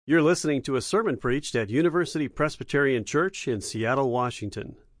You're listening to a sermon preached at University Presbyterian Church in Seattle,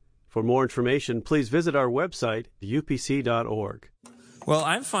 Washington. For more information, please visit our website, upc.org. Well,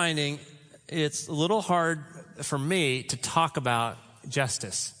 I'm finding it's a little hard for me to talk about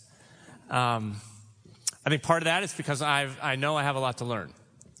justice. I think part of that is because I know I have a lot to learn.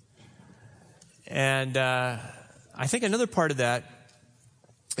 And I think another part of that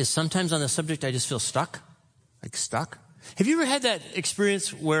is sometimes on the subject I just feel stuck. Have you ever had that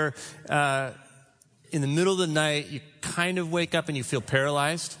experience where in the middle of the night you kind of wake up and you feel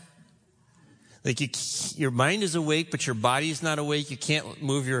paralyzed? Like your mind is awake, but your body is not awake. You can't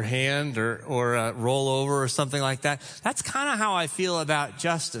move your hand or roll over or something like that. That's kind of how I feel about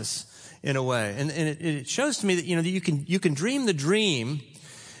justice in a way. And it shows to me that, that you can dream the dream,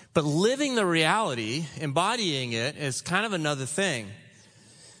 but living the reality, embodying it, is kind of another thing.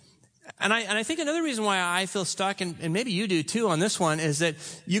 And I think another reason why I feel stuck, and maybe you do too on this one, is that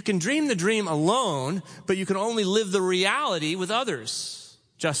you can dream the dream alone, but you can only live the reality with others.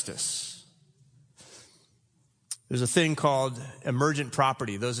 Justice. There's a thing called emergent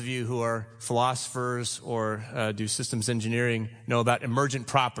property. Those of you who are philosophers or do systems engineering know about emergent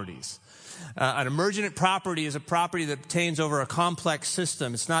properties. An emergent property is a property that obtains over a complex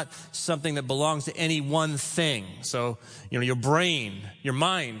system. It's not something that belongs to any one thing. So, your brain, your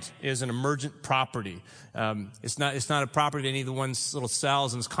mind is an emergent property. It's not a property of any of the one's little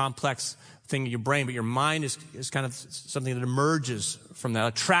cells and this complex thing in your brain, but your mind is kind of something that emerges from that.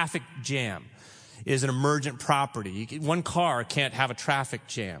 A traffic jam is an emergent property. One car can't have a traffic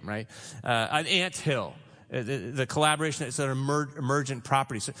jam, right? An anthill. The collaboration is an emergent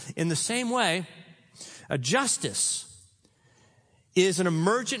property. So in the same way, a justice is an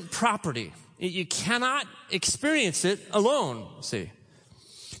emergent property. You cannot experience it alone, see.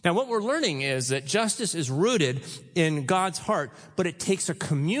 Now, what we're learning is that justice is rooted in God's heart, but it takes a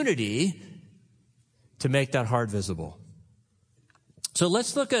community to make that heart visible. So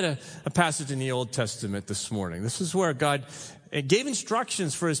let's look at a passage in the Old Testament this morning. This is where God gave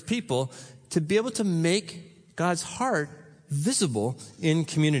instructions for his people to be able to make God's heart visible in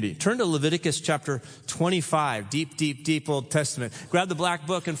community. Turn to Leviticus chapter 25, deep Old Testament. Grab the black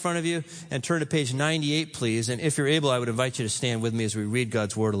book in front of you and turn to page 98, please. And if you're able, I would invite you to stand with me as we read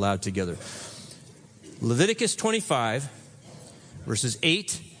God's word aloud together. Leviticus 25, verses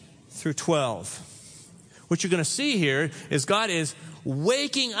 8 through 12. What you're going to see here is God is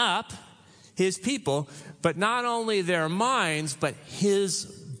waking up his people, but not only their minds, but his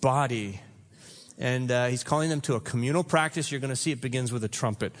body. And he's calling them to a communal practice. You're going to see it begins with a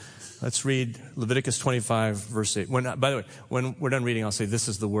trumpet. Let's read Leviticus 25, verse 8. By the way, when we're done reading, I'll say, this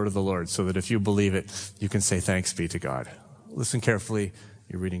is the word of the Lord, so that if you believe it, you can say, thanks be to God. Listen carefully.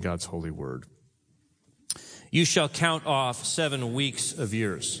 You're reading God's holy word. You shall count off 7 weeks of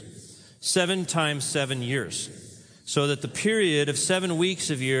years, 7 times 7 years, so that the period of 7 weeks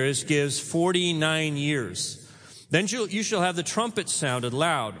of years gives 49 years. Then you shall have the trumpet sounded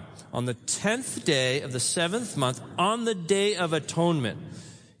loud on the 10th day of the 7th month, on the day of atonement.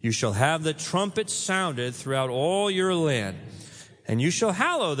 You shall have the trumpet sounded throughout all your land. And you shall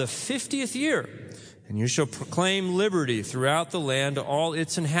hallow the 50th year. And you shall proclaim liberty throughout the land to all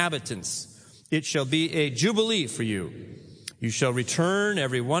its inhabitants. It shall be a jubilee for you. You shall return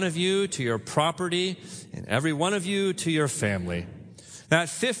every one of you to your property, and every one of you to your family. That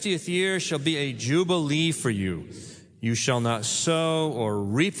 50th year shall be a jubilee for you. You shall not sow or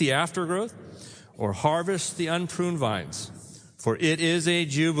reap the aftergrowth, or harvest the unpruned vines. For it is a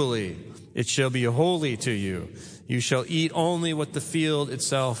jubilee. It shall be holy to you. You shall eat only what the field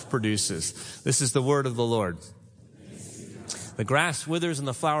itself produces. This is the word of the Lord. The grass withers and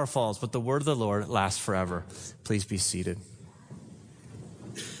the flower falls, but the word of the Lord lasts forever. Please be seated.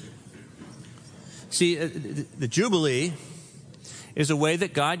 See, the jubilee is a way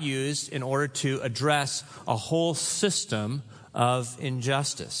that God used in order to address a whole system of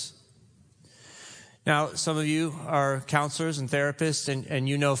injustice. Now, some of you are counselors and therapists, and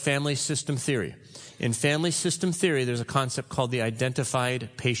you know family system theory. In family system theory, there's a concept called the identified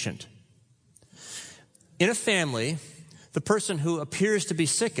patient. In a family, the person who appears to be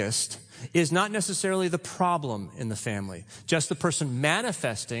sickest is not necessarily the problem in the family, just the person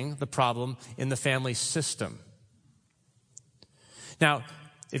manifesting the problem in the family system. Now,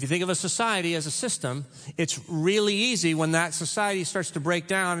 if you think of a society as a system, it's really easy when that society starts to break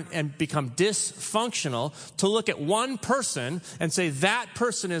down and become dysfunctional to look at one person and say that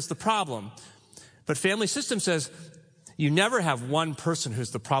person is the problem. But family system says you never have one person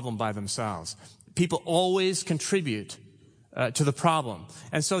who's the problem by themselves. People always contribute to the problem.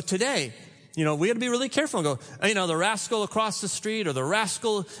 And so today, we got to be really careful and go, the rascal across the street or the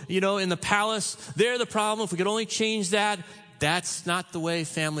rascal, in the palace, they're the problem. If we could only change that. That's not the way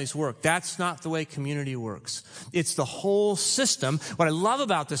families work. That's not the way community works. It's the whole system. What I love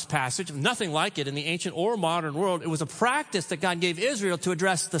about this passage, nothing like it in the ancient or modern world, it was a practice that God gave Israel to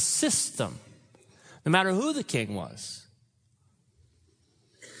address the system, no matter who the king was.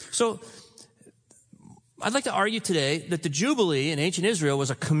 So, I'd like to argue today that the Jubilee in ancient Israel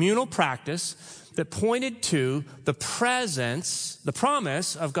was a communal practice that pointed to the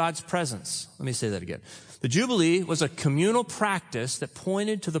promise of God's presence. Let me say that again. The Jubilee was a communal practice that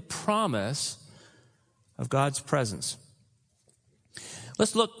pointed to the promise of God's presence.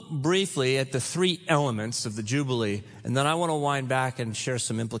 Let's look briefly at the three elements of the Jubilee, and then I want to wind back and share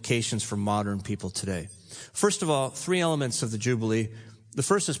some implications for modern people today. First of all, three elements of the Jubilee. The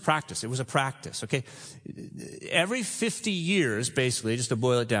first is practice. It was a practice, okay? Every 50 years, basically, just to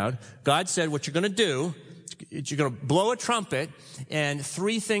boil it down, God said what you're going to do, you're going to blow a trumpet, and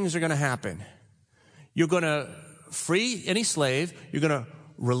three things are going to happen. You're going to free any slave, you're going to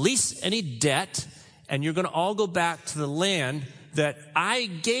release any debt, and you're going to all go back to the land that I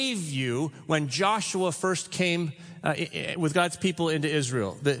gave you when Joshua first came with God's people into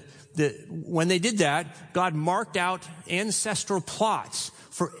Israel. When they did that, God marked out ancestral plots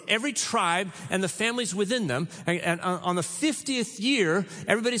for every tribe and the families within them. And on the 50th year,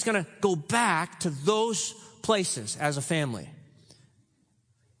 everybody's going to go back to those places as a family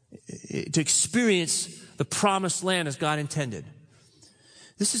to experience the promised land as God intended.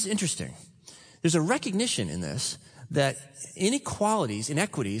 This is interesting. There's a recognition in this that inequities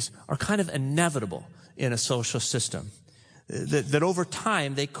are kind of inevitable in a social system. That over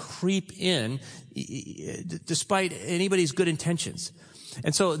time they creep in despite anybody's good intentions.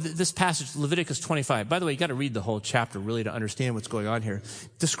 And so this passage, Leviticus 25, by the way, you got to read the whole chapter really to understand what's going on here,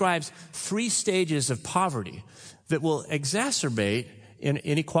 describes three stages of poverty that will exacerbate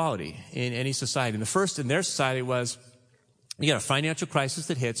inequality in any society. And the first in their society was, you got a financial crisis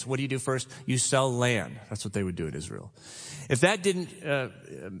that hits. What do you do first? You sell land. That's what they would do in Israel. If that didn't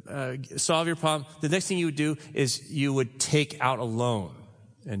solve your problem, the next thing you would do is you would take out a loan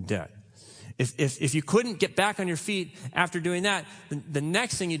and debt. If you couldn't get back on your feet after doing that, the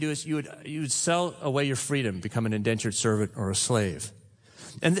next thing you do is you would sell away your freedom, become an indentured servant or a slave.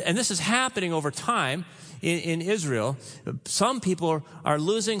 And this is happening over time in Israel. Some people are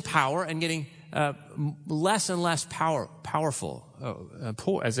losing power and getting less and less powerful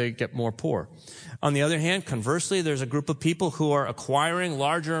poor, as they get more poor. On the other hand, conversely, there's a group of people who are acquiring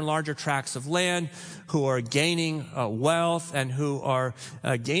larger and larger tracts of land, who are gaining wealth, and who are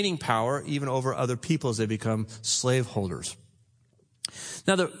gaining power even over other people as they become slaveholders.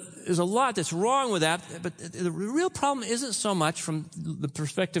 Now, there's a lot that's wrong with that, but the real problem isn't so much from the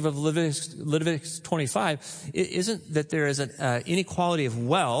perspective of Leviticus 25. It isn't that there is an inequality of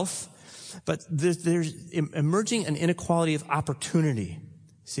wealth, but there's emerging an inequality of opportunity.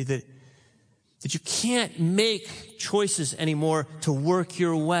 See, that you can't make choices anymore to work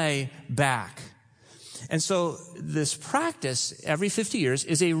your way back. And so this practice, every 50 years,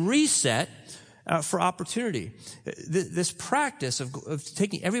 is a reset for opportunity. This practice of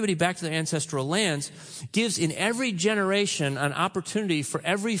taking everybody back to their ancestral lands gives in every generation an opportunity for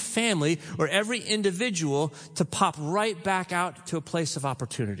every family or every individual to pop right back out to a place of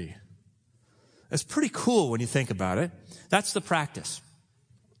opportunity. It's pretty cool when you think about it. That's the practice.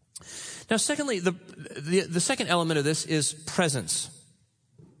 Now, secondly, the second element of this is presence.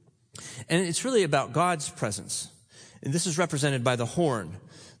 And it's really about God's presence. And this is represented by the horn.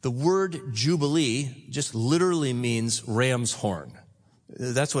 The word Jubilee just literally means ram's horn.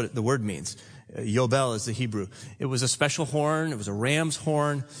 That's what the word means. Yobel is the Hebrew. It was a special horn. It was a ram's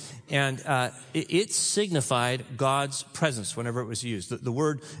horn. And it signified God's presence whenever it was used. The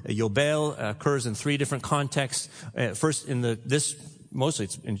word Yobel occurs in three different contexts. First, mostly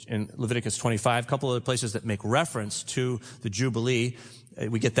it's in Leviticus 25, a couple other places that make reference to the Jubilee.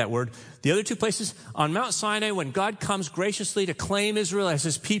 We get that word. The other two places, on Mount Sinai, when God comes graciously to claim Israel as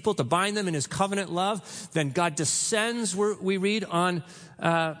his people, to bind them in his covenant love, then God descends, we read, on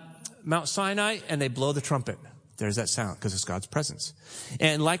Mount Sinai, and they blow the trumpet. There's that sound, because it's God's presence.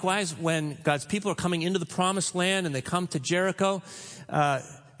 And likewise, when God's people are coming into the promised land and they come to Jericho,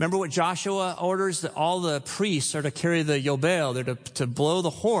 remember what Joshua orders? That all the priests are to carry the Yobel. They're to blow the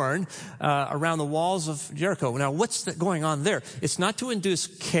horn around the walls of Jericho. Now, what's going on there? It's not to induce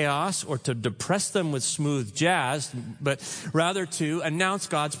chaos or to depress them with smooth jazz, but rather to announce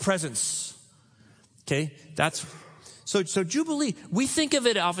God's presence. Okay? So Jubilee, we think of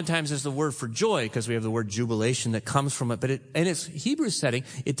it oftentimes as the word for joy because we have the word jubilation that comes from it. But in its Hebrew setting,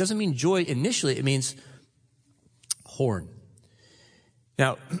 it doesn't mean joy initially. It means horn.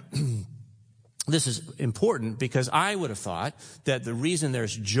 Now, this is important because I would have thought that the reason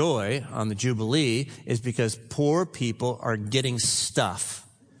there's joy on the Jubilee is because poor people are getting stuff.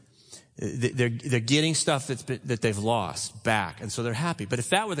 They're getting stuff that they've lost back, and so they're happy. But if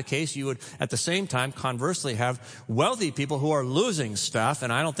that were the case, you would, at the same time, conversely, have wealthy people who are losing stuff,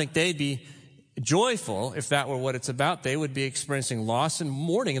 and I don't think they'd be joyful if that were what it's about. They would be experiencing loss and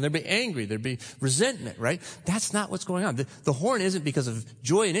mourning, and they'd be angry. There'd be resentment, right? That's not what's going on. The horn isn't because of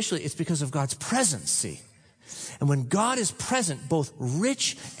joy initially. It's because of God's presence, see? And when God is present, both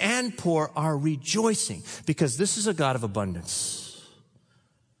rich and poor are rejoicing because this is a God of abundance.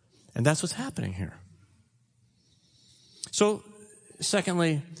 And that's what's happening here. So,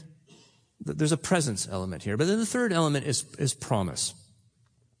 secondly, there's a presence element here. But then the third element is promise.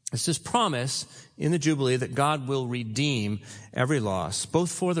 It's this promise in the Jubilee that God will redeem every loss,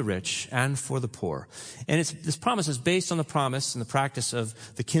 both for the rich and for the poor. And this promise is based on the promise and the practice of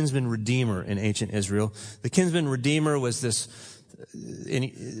the kinsman redeemer in ancient Israel. The kinsman redeemer was this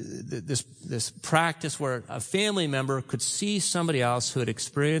practice where a family member could see somebody else who had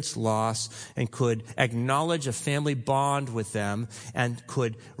experienced loss and could acknowledge a family bond with them and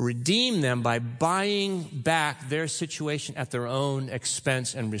could redeem them by buying back their situation at their own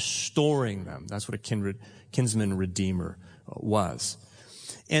expense and restoring them. That's what a kinsman redeemer was.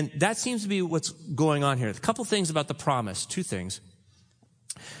 And that seems to be what's going on here. A couple things about the promise, two things.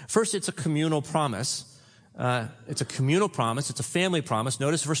 First, it's a communal promise. It's a communal promise. It's a family promise.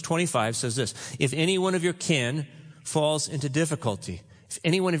 Notice verse 25 says this: if any one of your kin falls into difficulty, if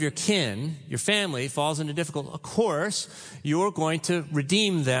any one of your kin, your family, falls into difficulty, of course, you're going to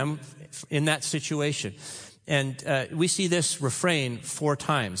redeem them in that situation. And we see this refrain 4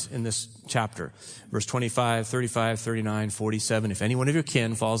 times in this chapter. Verse 25, 35, 39, 47. If any one of your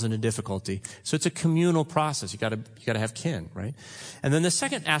kin falls into difficulty. So it's a communal process. You gotta have kin, right? And then the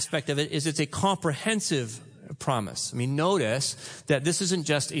second aspect of it is it's a comprehensive promise. I mean, notice that this isn't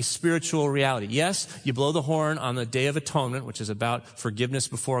just a spiritual reality. Yes, you blow the horn on the Day of Atonement, which is about forgiveness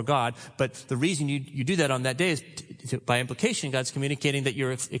before God, but the reason you do that on that day is, by implication, God's communicating that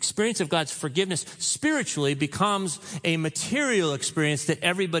your experience of God's forgiveness spiritually becomes a material experience that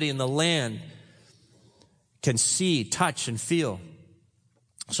everybody in the land can see, touch, and feel.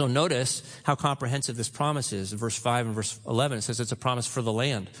 So notice how comprehensive this promise is. In verse 5 and verse 11, it says it's a promise for the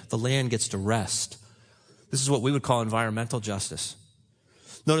land. The land gets to rest. This is what we would call environmental justice.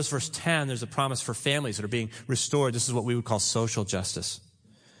 Notice verse 10, there's a promise for families that are being restored. This is what we would call social justice.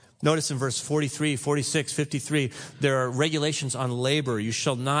 Notice in verse 43, 46, 53, there are regulations on labor. You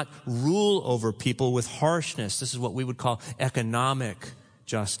shall not rule over people with harshness. This is what we would call economic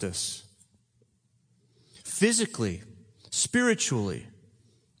justice. Physically, spiritually,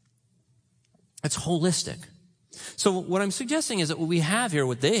 it's holistic. So what I'm suggesting is that what we have here,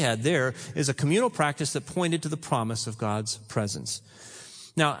 what they had there, is a communal practice that pointed to the promise of God's presence.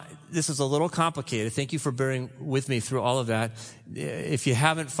 Now, this is a little complicated. Thank you for bearing with me through all of that. If you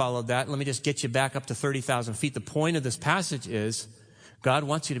haven't followed that, let me just get you back up to 30,000 feet. The point of this passage is God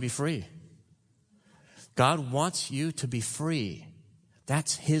wants you to be free. God wants you to be free.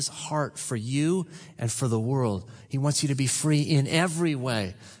 That's his heart for you and for the world. He wants you to be free in every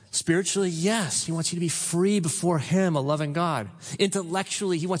way. Spiritually, yes, he wants you to be free before him, a loving God.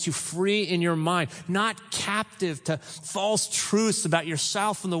 Intellectually, he wants you free in your mind, not captive to false truths about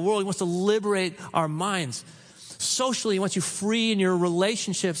yourself and the world. He wants to liberate our minds. Socially, he wants you free in your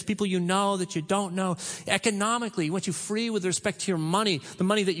relationships, people you know that you don't know. Economically, he wants you free with respect to your money, the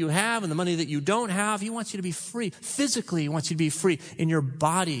money that you have and the money that you don't have. He wants you to be free. Physically, he wants you to be free in your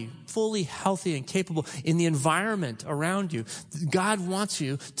body, fully healthy and capable in the environment around you. God wants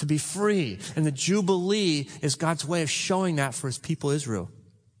you to be free. And the Jubilee is God's way of showing that for his people Israel.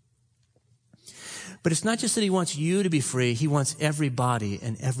 But it's not just that he wants you to be free. He wants everybody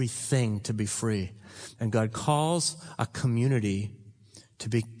and everything to be free. And God calls a community to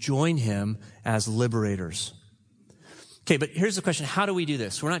join him as liberators. Okay, but here's the question. How do we do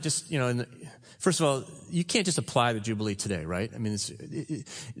this? We're not just, first of all, you can't just apply the Jubilee today, right? I mean,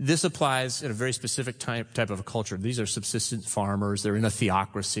 this applies in a very specific type of a culture. These are subsistence farmers. They're in a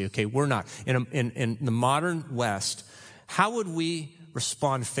theocracy. Okay, we're not. In the modern West, how would we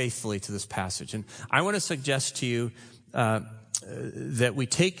respond faithfully to this passage? And I want to suggest to you that we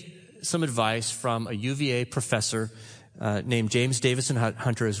take some advice from a UVA professor named James Davison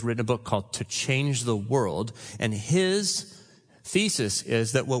Hunter, who's written a book called To Change the World, and his thesis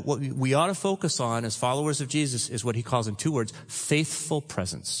is that what we ought to focus on as followers of Jesus is what he calls in 2 words, faithful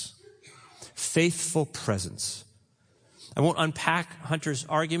presence. Faithful presence. I won't unpack Hunter's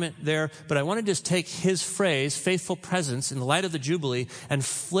argument there, but I want to just take his phrase, faithful presence, in the light of the Jubilee and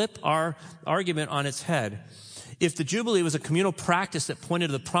flip our argument on its head. If the Jubilee was a communal practice that pointed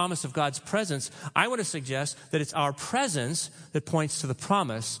to the promise of God's presence, I want to suggest that it's our presence that points to the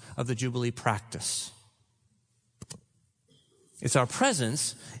promise of the Jubilee practice. It's our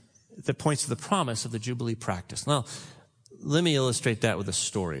presence that points to the promise of the Jubilee practice. Now, let me illustrate that with a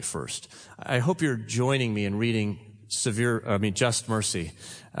story first. I hope you're joining me in reading Just Mercy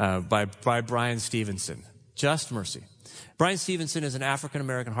by Brian Stevenson. Just Mercy. Brian Stevenson is an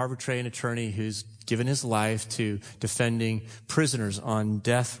African-American Harvard-trained attorney who's given his life to defending prisoners on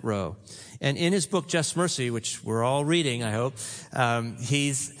death row. And in his book, Just Mercy, which we're all reading, I hope,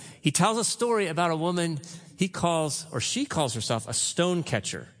 he tells a story about a woman she calls herself a stone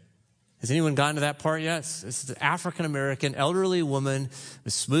catcher. Has anyone gotten to that part yet? This is an African-American elderly woman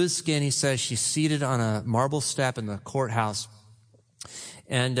with smooth skin. He says she's seated on a marble step in the courthouse.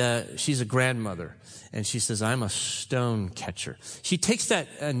 And she's a grandmother. And she says, I'm a stone catcher. She takes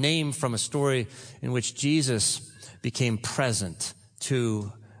that name from a story in which Jesus became present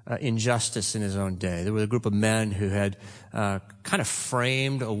to injustice in his own day. There were a group of men who had kind of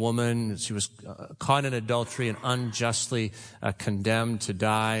framed a woman. She was caught in adultery and unjustly condemned to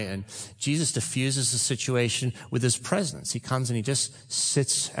die. And Jesus diffuses the situation with his presence. He comes and he just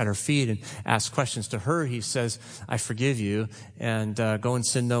sits at her feet and asks questions. To her, he says, I forgive you, and go and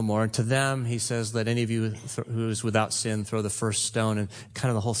sin no more. And to them, he says, let any of you who is without sin throw the first stone. And kind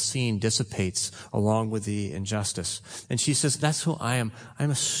of the whole scene dissipates along with the injustice. And she says, that's who I am.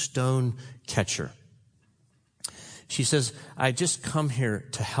 I'm a stone catcher. She says, I just come here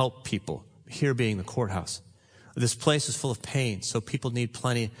to help people, here being the courthouse. This place is full of pain, so people need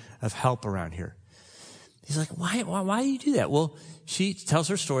plenty of help around here. He's like, why do you do that? Well, she tells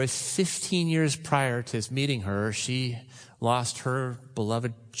her story. 15 years prior to his meeting her, she lost her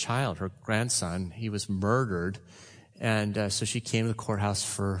beloved child, her grandson. He was murdered. And so she came to the courthouse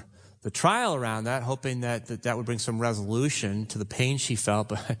for the trial around that, hoping that would bring some resolution to the pain she felt.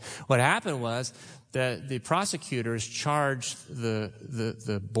 But what happened was that the prosecutors charged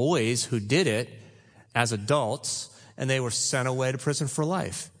the boys who did it as adults, and they were sent away to prison for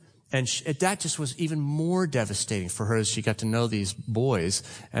life. And that just was even more devastating for her as she got to know these boys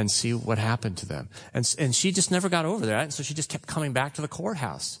and see what happened to them. And she just never got over that, and so she just kept coming back to the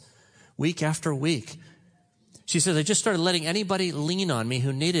courthouse week after week. She says, I just started letting anybody lean on me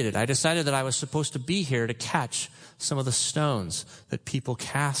who needed it. I decided that I was supposed to be here to catch some of the stones that people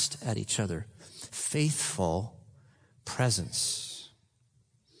cast at each other. Faithful presence.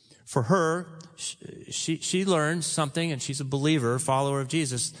 For her, she learned something, and she's a believer, follower of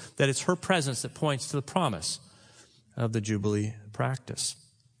Jesus, that it's her presence that points to the promise of the Jubilee practice.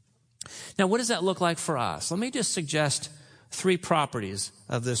 Now, what does that look like for us? Let me just suggest 3 properties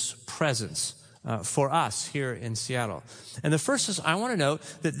of this presence for us here in Seattle. And the first is, I want to note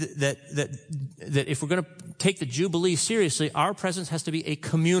that if we're going to take the Jubilee seriously, our presence has to be a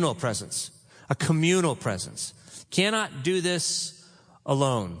communal presence. A communal presence. Cannot do this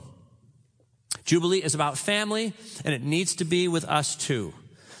alone. Jubilee is about family, and it needs to be with us too.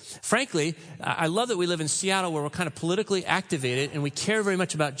 Frankly, I love that we live in Seattle where we're kind of politically activated and we care very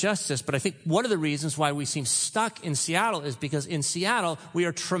much about justice, but I think one of the reasons why we seem stuck in Seattle is because in Seattle, we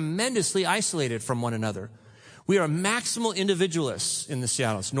are tremendously isolated from one another. We are maximal individualists in the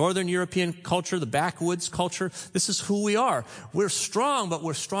Seattle. It's Northern European culture, the backwoods culture. This is who we are. We're strong, but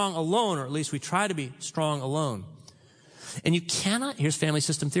we're strong alone, or at least we try to be strong alone. And you cannot, here's family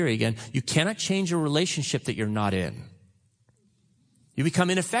system theory again, you cannot change a relationship that you're not in. You become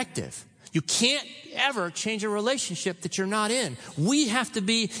ineffective. You can't ever change a relationship that you're not in. We have to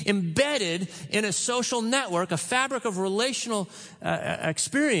be embedded in a social network, a fabric of relational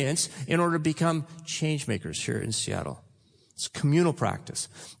experience in order to become change makers here in Seattle. It's a communal practice.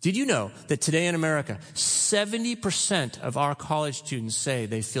 Did you know that today in America, 70% of our college students say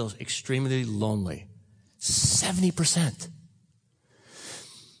they feel extremely lonely? 70%.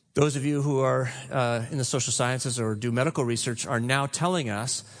 Those of you who are in the social sciences or do medical research are now telling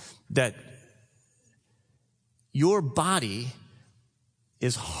us that your body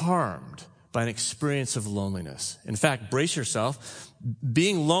is harmed by an experience of loneliness. In fact, brace yourself.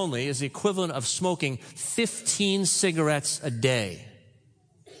 Being lonely is the equivalent of smoking 15 cigarettes a day.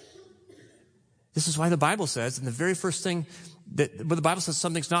 This is why the Bible says, and the very first thing that when the Bible says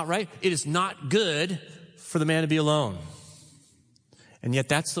something's not right, it is not good for the man to be alone. And yet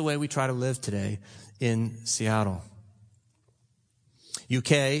that's the way we try to live today in Seattle.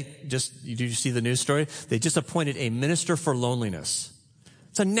 UK, did you see the news story? They just appointed a minister for loneliness.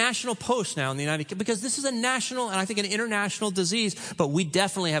 It's a national post now in the United Kingdom because this is a national and I think an international disease, but we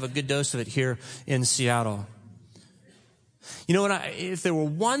definitely have a good dose of it here in Seattle. You know what? If there were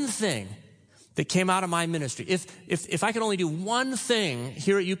one thing that came out of my ministry, if I could only do one thing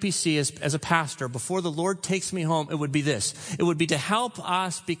here at UPC as a pastor before the Lord takes me home, it would be this. It would be to help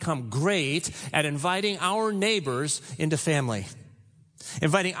us become great at inviting our neighbors into family.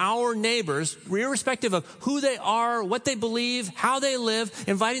 Inviting our neighbors, irrespective of who they are, what they believe, how they live,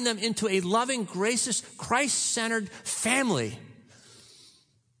 inviting them into a loving, gracious, Christ-centered family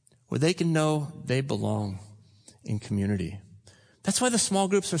where they can know they belong in community. That's why the small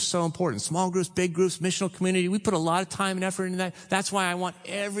groups are so important. Small groups, big groups, missional community. We put a lot of time and effort into that. That's why I want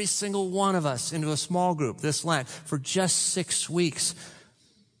every single one of us into a small group this Lent for just 6 weeks.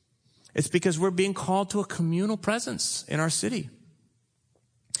 It's because we're being called to a communal presence in our city.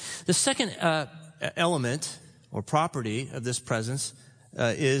 The second element or property of this presence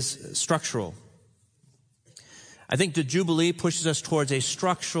is structural. I think the Jubilee pushes us towards a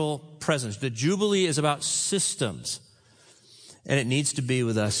structural presence. The Jubilee is about systems, and it needs to be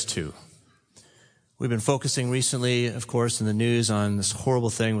with us too. We've been focusing recently, of course, in the news on this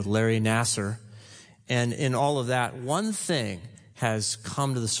horrible thing with Larry Nassar. And in all of that, one thing has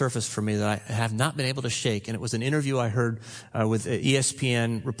come to the surface for me that I have not been able to shake. And it was an interview I heard with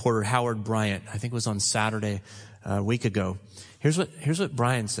ESPN reporter Howard Bryant. I think it was on Saturday a week ago. Here's what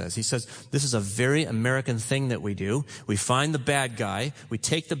Brian says. He says, this is a very American thing that we do. We find the bad guy, we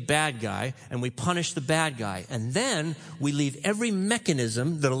take the bad guy, and we punish the bad guy. And then we leave every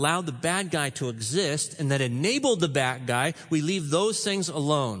mechanism that allowed the bad guy to exist and that enabled the bad guy, we leave those things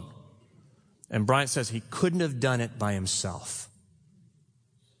alone. And Brian says he couldn't have done it by himself.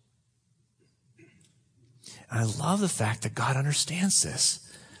 And I love the fact that God understands this.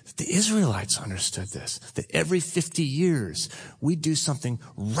 That the Israelites understood this. That every 50 years, we do something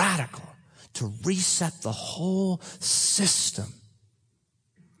radical to reset the whole system.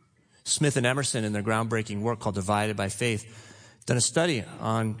 Smith and Emerson, in their groundbreaking work called Divided by Faith, done a study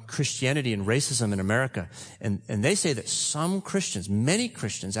on Christianity and racism in America. And they say that some Christians, many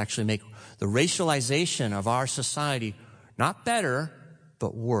Christians, actually make the racialization of our society not better,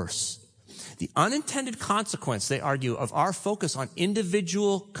 but worse. The unintended consequence, they argue, of our focus on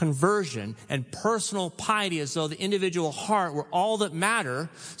individual conversion and personal piety as though the individual heart were all that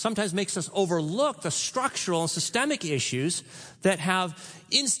matter sometimes makes us overlook the structural and systemic issues that have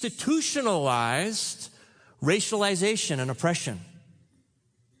institutionalized racialization and oppression.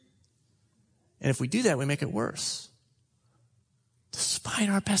 And if we do that, we make it worse. Despite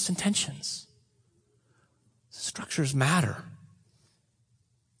our best intentions, structures matter.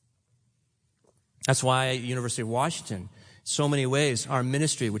 That's why at University of Washington, so many ways, our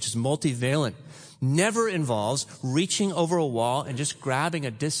ministry, which is multivalent, never involves reaching over a wall and just grabbing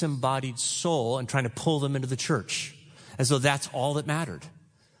a disembodied soul and trying to pull them into the church, as though that's all that mattered.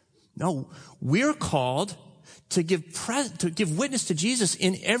 No, we're called to give witness to Jesus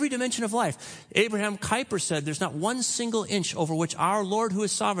in every dimension of life. Abraham Kuyper said, there's not one single inch over which our Lord who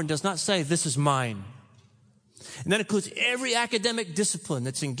is sovereign does not say, this is mine. And that includes every academic discipline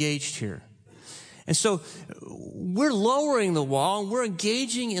that's engaged here. And so we're lowering the wall and we're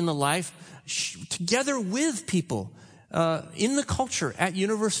engaging in the life together with people in the culture at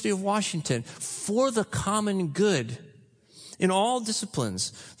University of Washington for the common good in all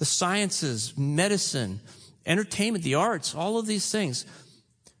disciplines, the sciences, medicine, entertainment, the arts, all of these things,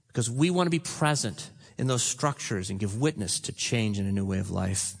 because we want to be present in those structures and give witness to change in a new way of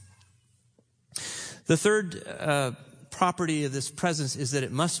life. The third property of this presence is that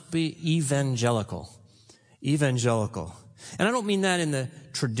it must be evangelical. Evangelical. And I don't mean that in the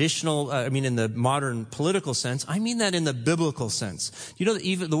traditional, in the modern political sense. I mean that in the biblical sense. You know,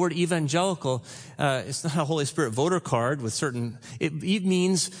 the word evangelical, it's not a Holy Spirit voter card with it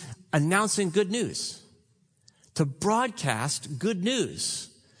means announcing good news. To broadcast good news.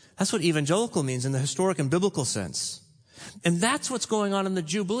 That's what evangelical means in the historic and biblical sense. And that's what's going on in the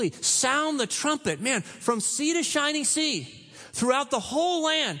Jubilee. Sound the trumpet, man, from sea to shining sea. Throughout the whole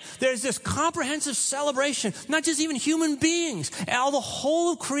land, there's this comprehensive celebration. Not just even human beings. All the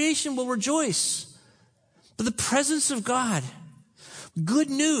whole of creation will rejoice. But the presence of God. Good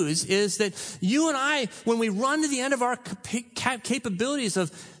news is that you and I, when we run to the end of our capabilities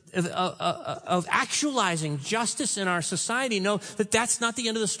of actualizing justice in our society, know that that's not the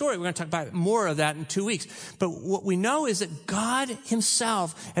end of the story. We're going to talk about more of that in 2 weeks. But what we know is that God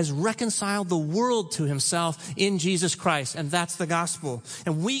himself has reconciled the world to himself in Jesus Christ. And that's the gospel.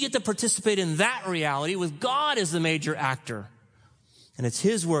 And we get to participate in that reality with God as the major actor. And it's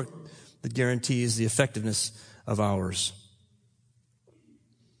his work that guarantees the effectiveness of ours.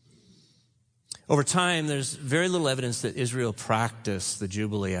 Over time, there's very little evidence that Israel practiced the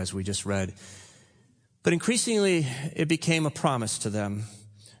Jubilee, as we just read. But increasingly, it became a promise to them.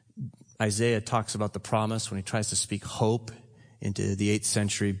 Isaiah talks about the promise when he tries to speak hope into the 8th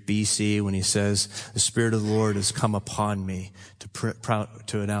century BC, when he says, the Spirit of the Lord has come upon me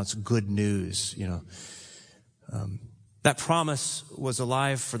to announce good news. That promise was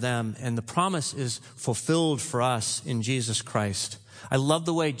alive for them, and the promise is fulfilled for us in Jesus Christ. I love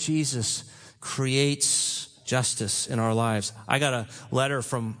the way Jesus creates justice in our lives. I got a letter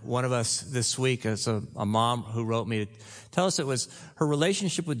from one of us this week. It's a mom who wrote me to tell us it was her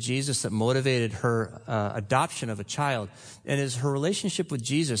relationship with Jesus that motivated her adoption of a child. And it's her relationship with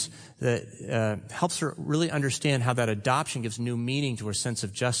Jesus that helps her really understand how that adoption gives new meaning to her sense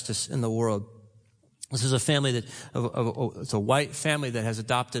of justice in the world. This is a family it's a white family that has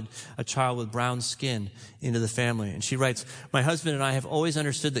adopted a child with brown skin into the family. And she writes, my husband and I have always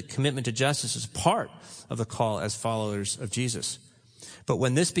understood that commitment to justice is part of the call as followers of Jesus. But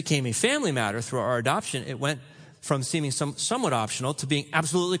when this became a family matter through our adoption, it went from seeming somewhat optional to being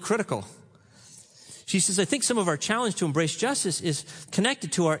absolutely critical. She says, I think some of our challenge to embrace justice is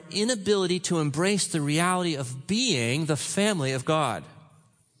connected to our inability to embrace the reality of being the family of God.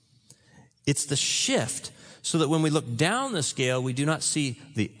 It's the shift so that when we look down the scale, we do not see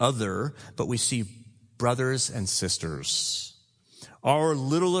the other, but we see brothers and sisters. Our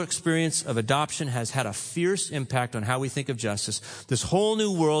little experience of adoption has had a fierce impact on how we think of justice. This whole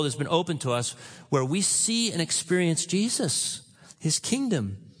new world has been open to us where we see and experience Jesus, his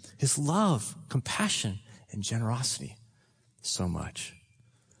kingdom, his love, compassion, and generosity so much.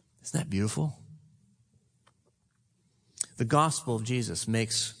 Isn't that beautiful? The gospel of Jesus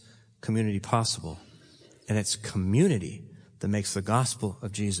makes community possible, and it's community that makes the gospel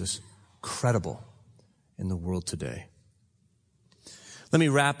of Jesus credible in the world today. Let me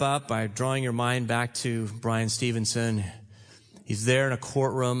wrap up by drawing your mind back to Brian Stevenson. He's there in a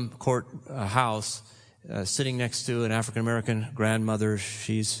courthouse, sitting next to an African-American grandmother.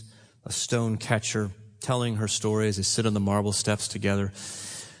 She's a stone catcher, telling her story as they sit on the marble steps together.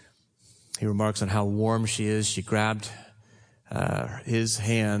 He remarks on how warm she is. She grabbed his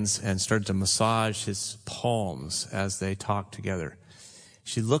hands and started to massage his palms as they talked together.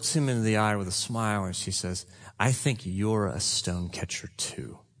 She looks him in the eye with a smile and she says, I think you're a stone catcher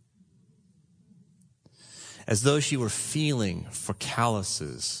too. As though she were feeling for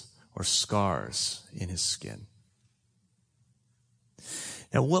calluses or scars in his skin.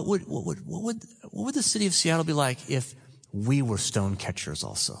 Now, what would the city of Seattle be like if we were stone catchers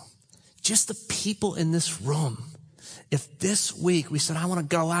also? Just the people in this room. If this week we said, I want to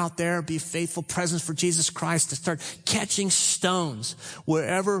go out there, be faithful presence for Jesus Christ, to start catching stones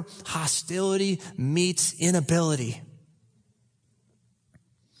wherever hostility meets inability.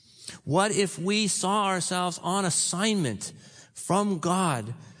 What if we saw ourselves on assignment from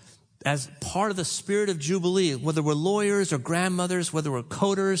God as part of the spirit of Jubilee, whether we're lawyers or grandmothers, whether we're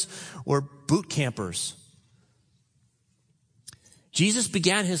coders or boot campers? Jesus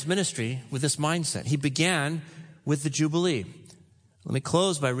began his ministry with this mindset. He began with the Jubilee. Let me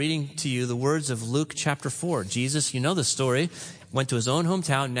close by reading to you the words of Luke chapter 4. Jesus, you know the story, went to his own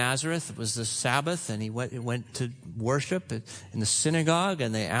hometown, Nazareth. It was the Sabbath, and he went to worship in the synagogue,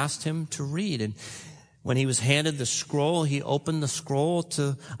 and they asked him to read. And when he was handed the scroll, he opened the scroll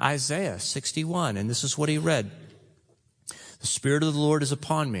to Isaiah 61, and this is what he read. The Spirit of the Lord is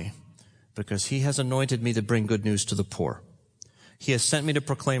upon me, because he has anointed me to bring good news to the poor. He has sent me to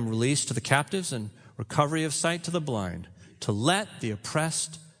proclaim release to the captives and recovery of sight to the blind, to let the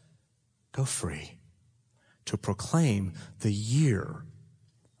oppressed go free, to proclaim the year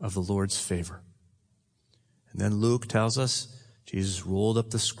of the Lord's favor. And then Luke tells us Jesus rolled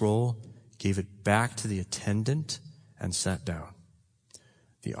up the scroll, gave it back to the attendant, and sat down.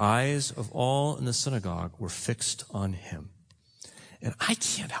 The eyes of all in the synagogue were fixed on him. And I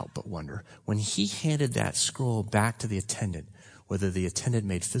can't help but wonder, when he handed that scroll back to the attendant, whether the attendant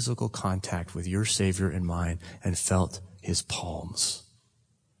made physical contact with your Savior and mine and felt his palms.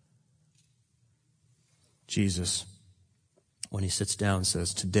 Jesus, when he sits down,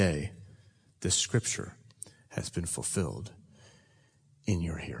 says, today, this scripture has been fulfilled in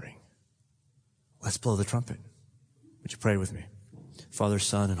your hearing. Let's blow the trumpet. Would you pray with me? Father,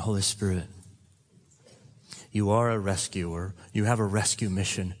 Son, and Holy Spirit, you are a rescuer. You have a rescue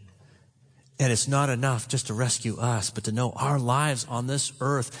mission. And it's not enough just to rescue us, but to know our lives on this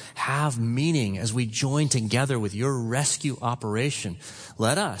earth have meaning as we join together with your rescue operation.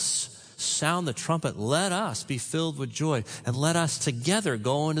 Let us sound the trumpet. Let us be filled with joy, and let us together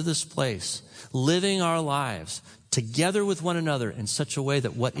go into this place, living our lives together with one another in such a way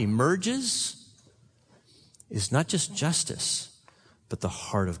that what emerges is not just justice, but the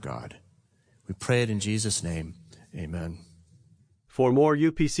heart of God. We pray it in Jesus' name. Amen. For more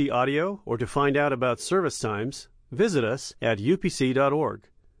UPC audio or to find out about service times, visit us at upc.org.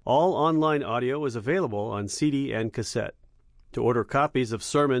 All online audio is available on CD and cassette. To order copies of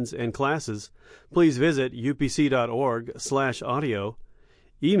sermons and classes, please visit upc.org/audio,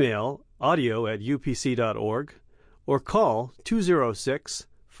 email audio@upc.org, or call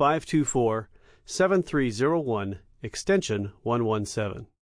 206-524-7301, extension 117.